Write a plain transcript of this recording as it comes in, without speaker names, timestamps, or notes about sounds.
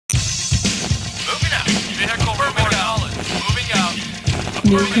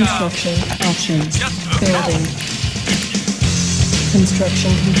New construction options. Building.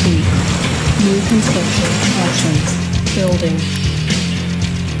 Construction complete. New construction options. Building.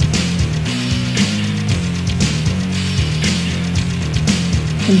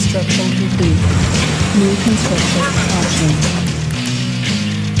 Construction complete. New construction options.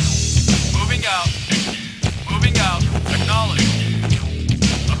 Moving out. Moving out. Acknowledge.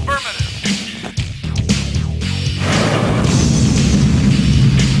 Affirmative.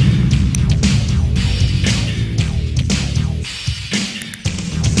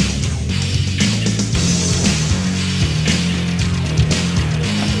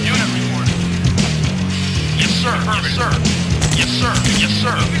 Unit reporting. Yes, sir. Yes, sir. Yes, sir. Yes,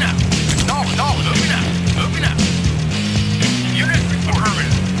 sir. Moving out. Acknowledge. Moving out. Moving out. Unit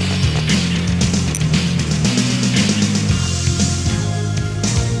reporting.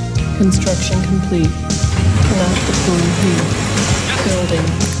 Construction complete. Cannot deploy here. Building.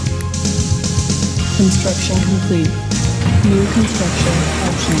 Construction complete. New construction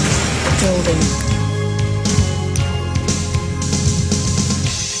options. Building.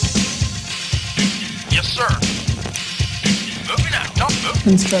 Yes, sir. Moving out. Don't move.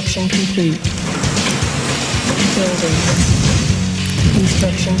 Construction complete. Building.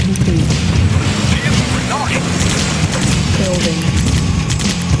 Construction complete. Vehicle reloading. Building.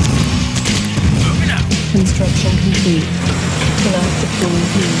 Moving out. Construction complete. Cannot deploy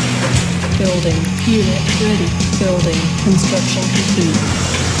here. Building. Unit ready. Building. Construction complete.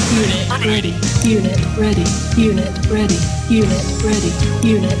 Unit ready. Unit ready. Unit ready. Unit ready.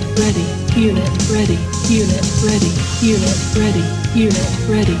 Unit ready. Unit ready. Unit ready. Unit ready. Unit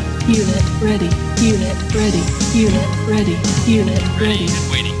ready. Unit ready. Unit ready. Unit ready. Unit ready.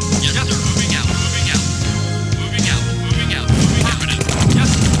 And waiting. Yes, sir. Moving out. Moving out. Moving out. Moving out. Moving out. Yes,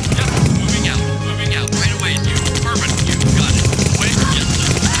 sir. Yes, sir. Moving out. Moving out. Right away. You. Affirmative. You. Got it. Wait. Yes,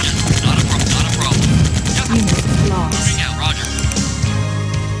 sir. Yes. Not a problem. Not a problem. Yes, sir. Unit lost. Moving out. Roger.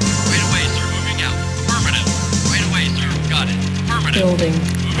 Right away, sir. Moving out. Affirmative. Right away, sir. Got it. Affirmative. Building.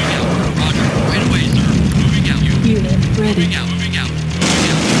 Moving out. Roger. Right away, sir. Moving out. You. Unit ready. Moving out. Moving out. Moving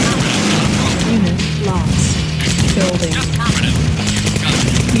out. Affirmative. Not a problem. Unit lost. Building. Yes, affirmative. You. Got it.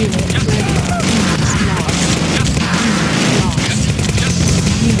 Unit Yes, ready. Unit lost. Yes, Lost. yes, yes.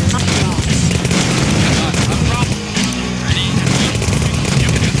 Unit lost. Yes, not a problem. Ready and waiting. You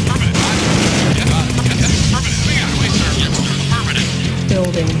can get affirmative. Yes, yes, affirmative. Moving out. Wait, sir. Yes, sir. Affirmative.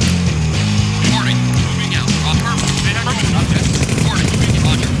 Building. Reporting. Moving out. Affirmative. Affirmative. Not yet. Reporting. Moving out.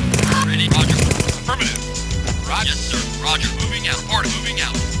 Roger. Ready. Roger. Affirmative. Roger. Yes, sir. Roger. Moving out. Reporting. Moving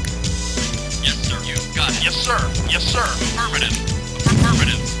out. Yes, sir. You got it. Yes, sir. Yes, sir. Affirmative.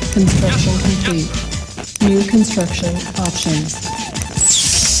 Affirmative. Construction Yes, complete. sir. New construction options.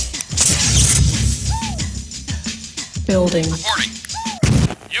 Building. Reporting.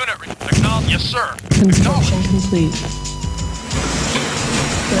 Unit acknowledge. Yes, sir. Construction complete.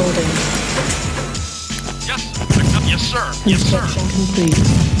 Building. Yes, sir. Yes, sir. Yes, sir. Construction complete.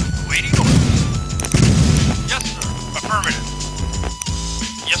 Waiting order. Yes, sir. Affirmative.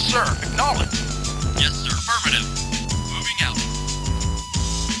 Yes, sir. Acknowledge. Yes, sir. Affirmative. Moving out.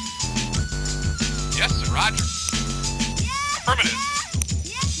 Yes, sir. Roger. Affirmative.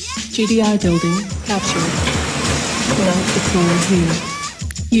 GDI building captured. Cannot deploy here.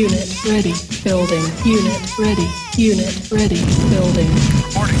 Unit ready. Building. Unit ready. Unit ready. Building.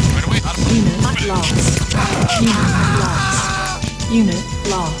 Reporting. Right away. Out of Unit affirmative. lost. Unit lost. Unit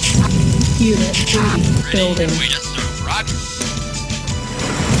lost. Unit ready. Building. Wait, yes, sir. Roger.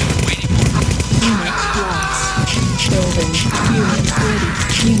 Waiting order. Unit lost. Building. Unit ready.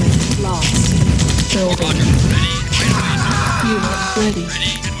 Unit lost. Building. Roger. Ready. Right away, sir. Unit ready.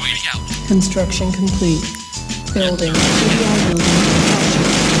 Ready and waiting out. Construction complete. Building. GDI building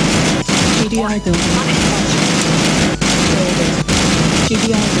captured. GDI building captured. Building.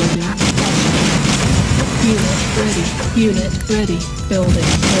 GDI building captured. Unit ready. Unit ready. Building.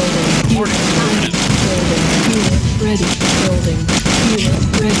 Building. Unit ready. Building. Unit ready. Building. Unit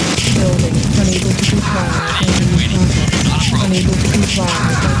ready. Building. Unable to comply with governing contracts. Unable to comply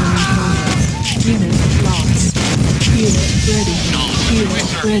with governing contracts. Unit lost. Unit ready.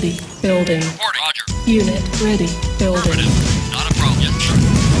 Unit ready. Building. Reporting. Roger. Unit ready. Building. Affirmative. Not a problem. Yes, sir.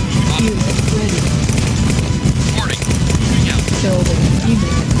 Unit ready. Reporting. Moving out. Building.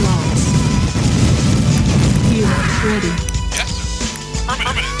 Unit lost. Unit ready. Yes, sir.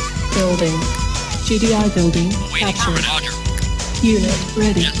 Affirmative. Building. GDI building Waiting. captured. Roger. Unit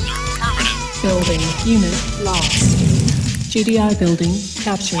ready. Yes, sir. Affirmative. Building. Unit lost. GDI building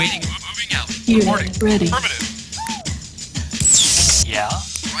captured. Waiting. Moving out. Unit Reporting. ready. Affirmative. Yeah?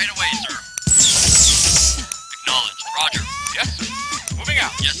 Right away, sir. Acknowledged. Roger. Yes, sir. Moving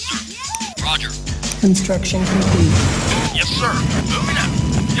out. Yes, sir. Roger. Construction complete. Yes, sir. Moving out.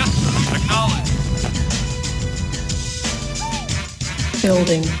 Yes, sir. Acknowledge.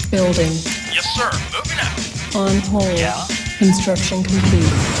 Building. Yes, sir. Moving out. On hold. Yeah. Construction complete.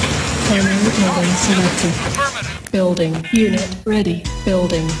 Primary building selected. Affirmative. Building. Unit ready.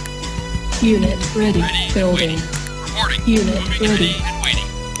 Building. Unit ready. Ready. Building. Reporting. Unit Moving ready. and waiting.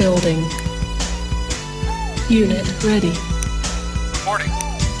 Building. Unit ready. Reporting.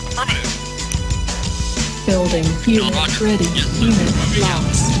 Affirmative. Building. Unit Roger. ready. Yes, sir. Unit Moving out.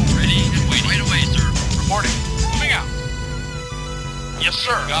 lost. Ready and waiting. Right away, sir. Reporting. Moving out. Yes,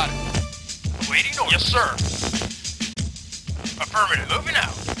 sir. Got it. Waiting order. Yes, sir. Affirmative. Moving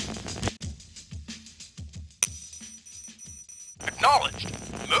out. Acknowledged.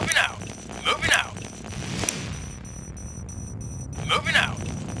 Moving out. Moving out. Moving out.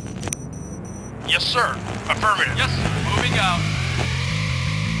 Yes, sir. Affirmative. Yes, sir. Moving out.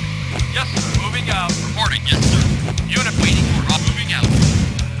 Yes, sir. Moving out. Reporting. Yes, sir. Unit waiting for moving out.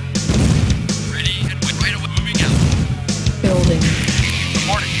 Ready and wait. Right away. Moving out. Building.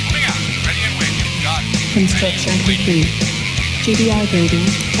 Reporting. Moving out. Ready and waiting. Got it. Construction Ready and waiting. complete. GDI building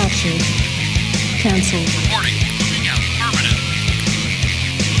captured. Cancelled. Reporting. Moving out. Affirmative.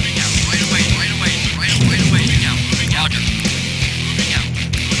 Moving out. Right away. Right away. Right away. Moving out. Moving out. Roger. Moving out.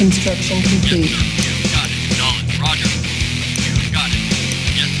 Construction complete. Yes, sir. You got it. Acknowledge. Roger. You got it.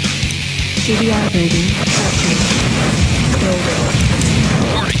 Yes, sir. GDI building captured. Building.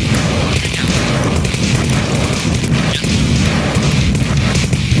 Reporting. Moving out. Yes, sir.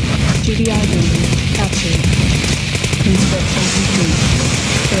 GDI building captured. Construction complete.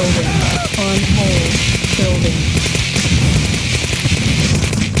 Building. On hold. Building.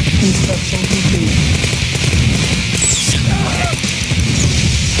 Construction complete.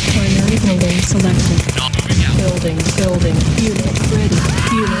 Primary building selected. Not moving out. Building. Unit ready.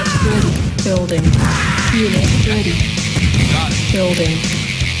 Unit ready. Building. Unit ready. Got it. Building.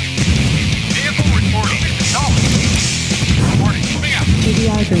 Vehicle reporting. Acknowledged. Reporting. Moving out.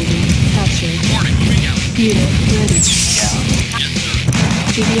 GDI building captured. Reporting. Moving out. Unit ready. Yes, sir.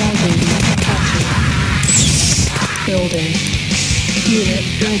 GDI building captured. Building. Unit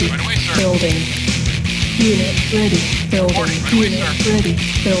ready. Right away, sir. Building. Unit ready. Building. Right away, Unit sir. ready.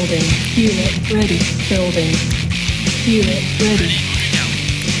 Building. Unit ready. Building. Unit ready. Ready. Moving out.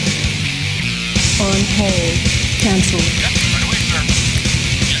 On hold. Cancelled. Yes, right away, sir.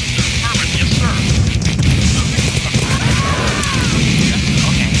 Yes, sir. Affirmative. Yes, sir. Moving. Affirmative. Yes, sir.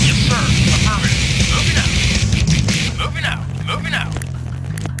 Okay. Yes, sir. Affirmative. Moving out. Moving out. Moving out.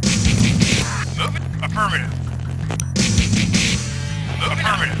 Moving. Affirmative. Moving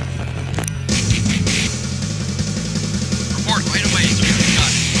affirmative. Report right away, sir. Got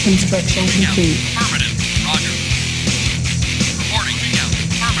it. Construction Moving out. complete. Affirmative. Roger. Reporting. Moving out.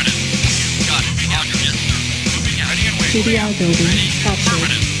 Affirmative. Got it. Roger. Yes, sir. Moving out. Ready and waiting. GDI building Ready. captured.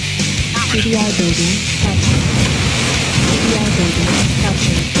 Affirmative. Affirmative. GDI building captured. GDI building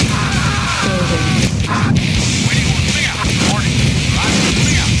captured. Building. Waiting order. Moving out. Reporting. Roger.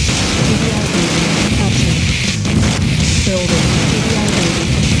 Moving out. GDI building captured. Building. GDI building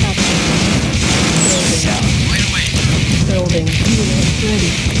captured. Building. Right away. Building. Unit ready.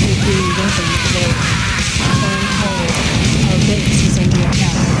 Nuclear weapons ready. On hold. Our base is under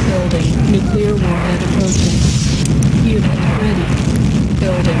attack. Building. Nuclear warhead approaching. Unit ready.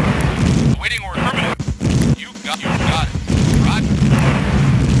 Building. Waiting order. Affirmative. You got it. Roger.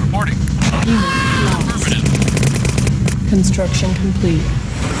 Reporting. Unit lost. Affirmative. Construction complete.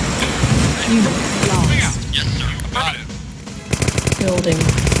 Unit Moving out. lost. Yes, sir. Affirmative. Building.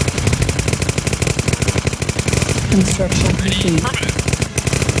 Construction Ready. complete. Affirmative.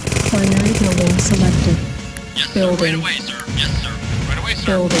 Primary building selected. Yes, sir. Building. Right away, sir. Yes, sir. Right away, sir.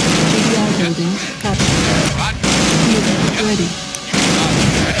 Building. GDI building captured. Roger. Unit ready. You got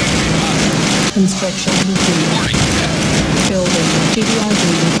it. Ready. Construction complete. Reporting. Building. GDI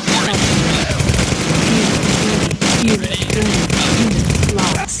building captured. Unit ready. Unit ready. Unit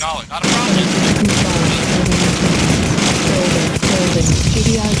lost. Acknowledge. Not a problem. Building.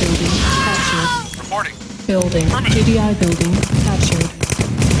 GDI building captured. Reporting. Building. Affirmative. GDI building captured.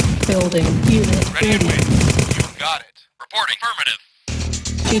 Building. Unit Ready and ready. waiting. You got it. Reporting. Affirmative.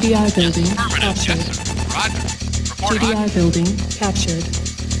 GDI building Affirmative. captured. Yes, sir. Roger. Reporting. GDI building captured.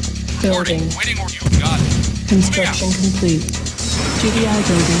 Building. Waiting order. You got it. Construction complete. GDI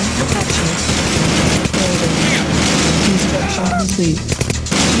building captured. Building. Construction complete.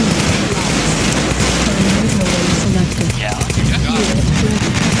 Unit lost. Primary building selected. Yeah. You got it. Unit ready.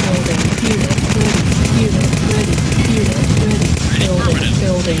 Building. Unit ready. Unit ready. Unit ready. Building. Affirmative.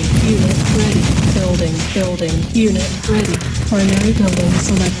 Building. Unit ready. Building. Building. Building. Unit ready. Primary building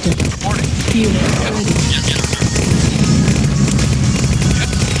selected. Reporting. Unit ready. Yes, sir. Yes,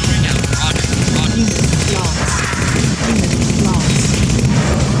 moving out. Roger. Roger. Unit lost. Unit lost.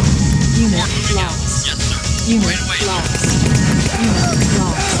 Unit Moving out. lost. Yes, sir. Unit Right away, sir. lost. Unit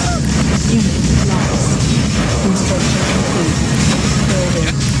lost. Unit lost. Construction complete. Building.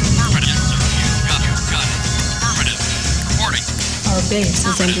 Yes, affirmative. Yes, sir. You got it. Affirmative. Reporting. Our base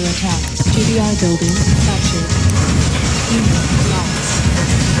is under attack. GDI building captured. Unit lost.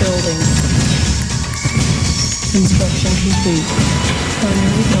 Building. Construction complete.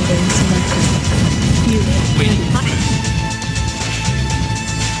 Primary building selected. Unit Wait, ready. affirmative.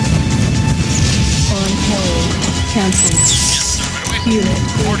 On hold. Cancelled. Yes, sir. Right away. Unit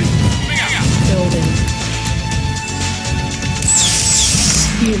ready. Moving out. Building.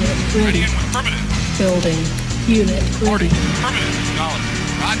 Unit Ready ready. and affirmative. Building. Unit ready. Affirmative. Acknowledge.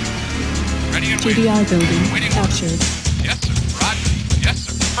 Roger. Ready and waiting. GDI building Waiting. captured. Yes, sir. Roger. Yes,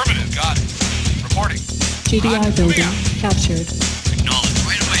 sir. Affirmative. Got it. Reporting. GDI Roger. building Moving out. captured. Acknowledge.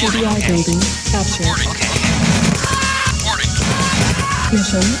 Right away. GDI building captured. Reporting. Reporting.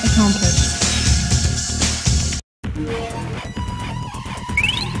 Mission accomplished.